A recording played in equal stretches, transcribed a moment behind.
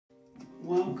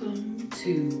Welcome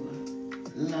to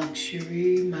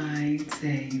Luxury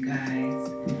Mindset, you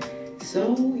guys.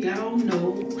 So, y'all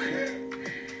know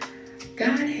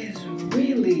God has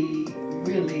really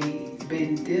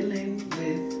been dealing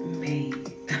with me.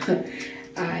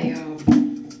 I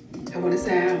want to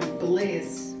say I'm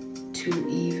blessed to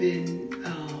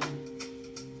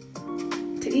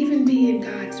even be in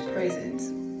God's presence,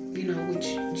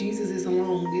 which Jesus is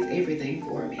alone is everything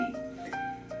for me.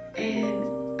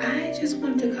 And I just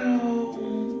want to call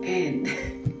and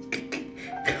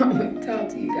come and talk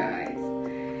to you guys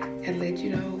and let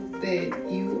you know that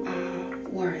you are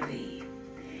worthy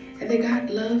and that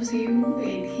God loves you,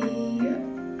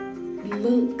 and He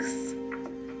looks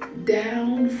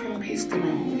down from His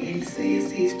throne and says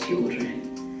to His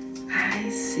children, I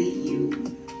see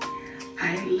you.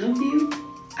 I love you.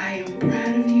 I am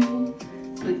proud of you,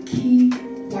 but keep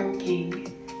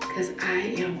working because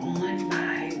I am on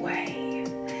my way.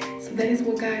 So that is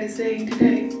what God is saying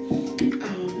today.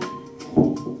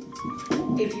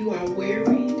 If you are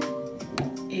worried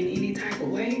in any type of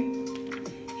way,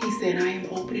 He said, I am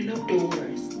opening up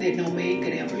doors that no man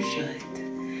could ever shut.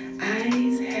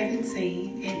 Eyes haven't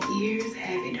seen and ears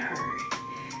haven't heard.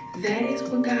 That is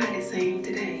what God is saying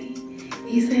today.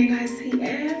 He's saying, I see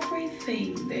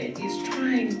everything that is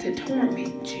trying to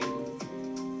torment you.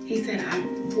 He said,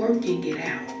 I'm working it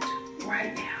out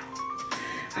right now.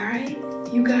 All right,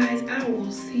 you guys, I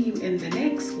will see you in the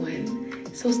next one.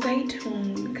 So stay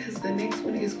tuned because the next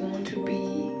one is going to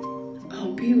be a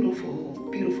beautiful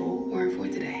word for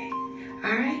today.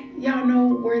 All right, y'all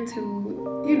know where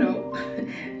to,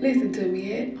 listen to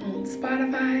me at on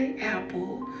Spotify,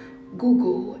 Apple,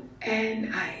 Google,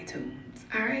 and iTunes.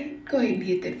 All right, go ahead and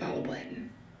hit that follow button.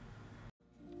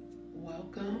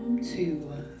 Welcome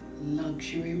to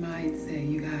Luxury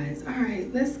Mindset, you guys. All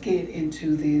right, let's get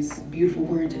into this beautiful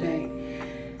word today.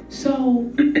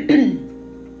 So,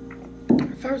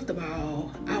 first of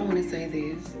all, I want to say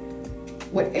this.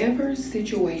 Whatever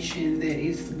situation that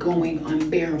is going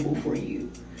unbearable for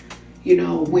you,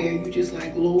 where you're just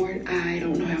like, Lord, I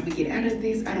don't know how to get out of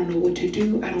this. I don't know what to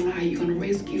do. I don't know how you're going to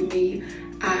rescue me.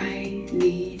 I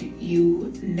need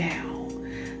you now.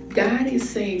 God is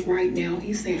saying right now,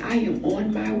 He's saying, I am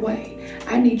on my way.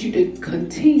 I need you to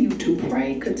continue to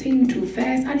pray, continue to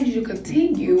fast. I need you to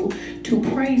continue to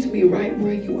praise me right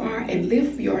where you are and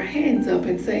lift your hands up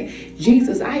and say,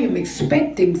 Jesus, I am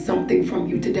expecting something from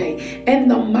you today. In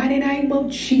the mighty name of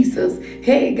Jesus.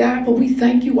 Hey, God, but we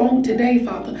thank you on today,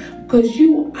 Father, because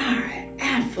you are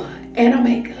Alpha and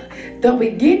Omega, the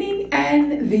beginning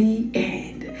and the end.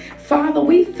 Father,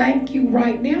 we thank you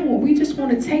right now, and we just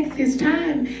want to take this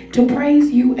time to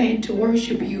praise you and to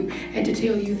worship you and to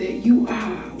tell you that you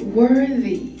are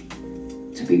worthy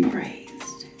to be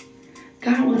praised.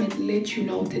 God, I want to let you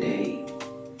know today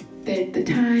that the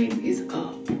time is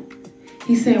up.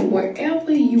 He said,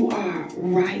 wherever you are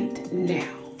right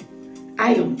now,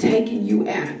 I am taking you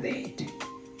out of that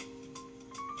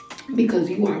because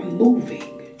you are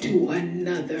moving to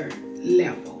another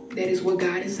level. That is what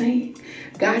God is saying.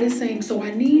 God is saying, so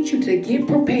I need you to get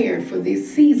prepared for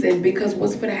this season, because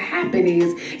what's going to happen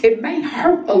is it may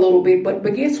hurt a little bit, but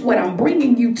guess what? I'm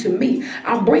bringing you to me.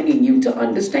 I'm bringing you to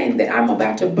understand that I'm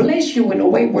about to bless you in a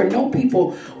way where nobody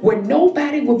will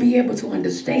be able to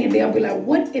understand. They'll be like,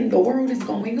 what in the world is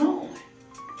going on?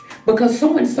 Because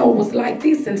so-and-so was like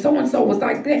this and so-and-so was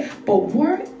like that. But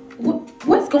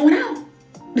what's going on?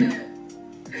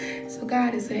 So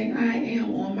God is saying, I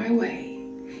am on my way.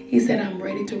 He said, I'm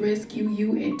ready to rescue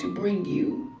you and to bring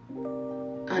you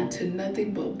unto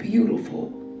nothing but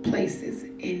beautiful places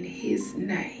in His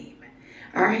name.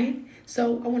 All right.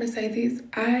 So I want to say this.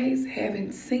 Eyes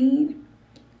haven't seen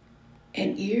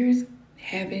and ears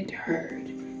haven't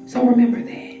heard. So remember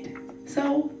that.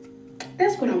 So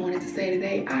that's what I wanted to say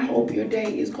today. I hope your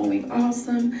day is going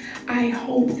awesome. I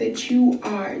hope that you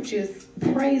are just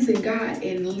praising God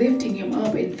and lifting Him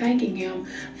up and thanking Him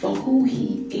for who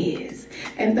He is.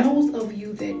 And those of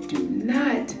you that do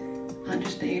not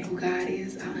understand who God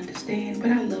is, I understand,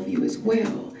 but I love you as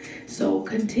well. So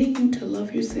continue to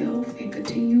love yourself and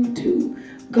continue to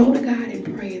go to God and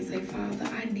pray and say, Father,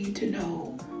 I need to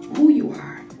know who you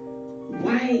are.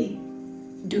 Why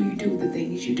do you do the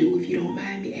things you do? If you don't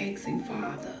mind me asking,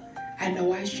 Father, I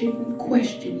know I shouldn't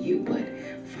question you, but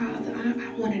Father, I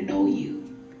want to know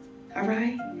you. All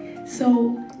right.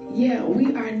 So yeah,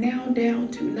 we are now down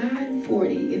to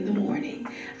 9:40 in the morning.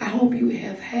 I hope you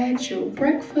have had your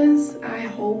breakfast. I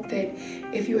hope that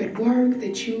if you're at work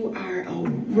that you are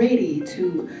ready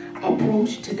to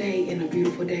approach today in a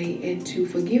beautiful day and to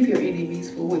forgive your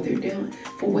enemies for what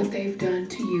they've done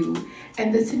to you.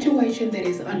 And the situation that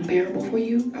is unbearable for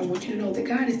you, I want you to know that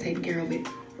God is taking care of it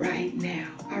right now.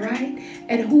 All right?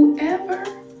 And whoever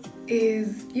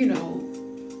is,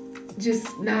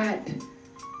 just not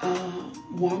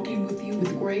walking with you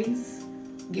with grace,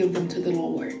 give them to the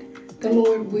Lord. The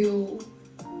Lord will,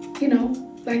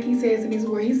 like he says in his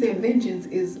word, he said, vengeance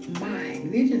is mine.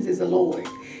 Vengeance is the Lord.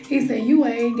 He said, you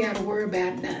ain't got to worry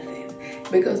about nothing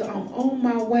because I'm on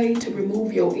my way to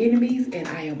remove your enemies and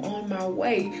I am on my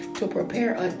way to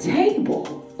prepare a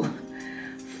table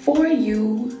for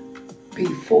you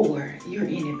before your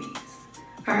enemies.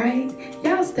 All right,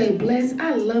 y'all stay blessed.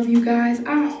 I love you guys.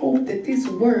 I hope that this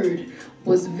word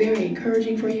was very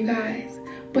encouraging for you guys.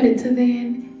 But until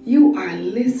then, you are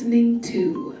listening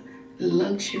to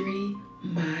Luxury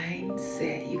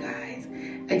Mindset, you guys.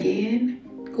 Again,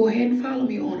 go ahead and follow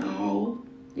me on all,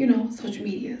 social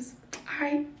medias. All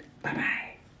right, bye-bye.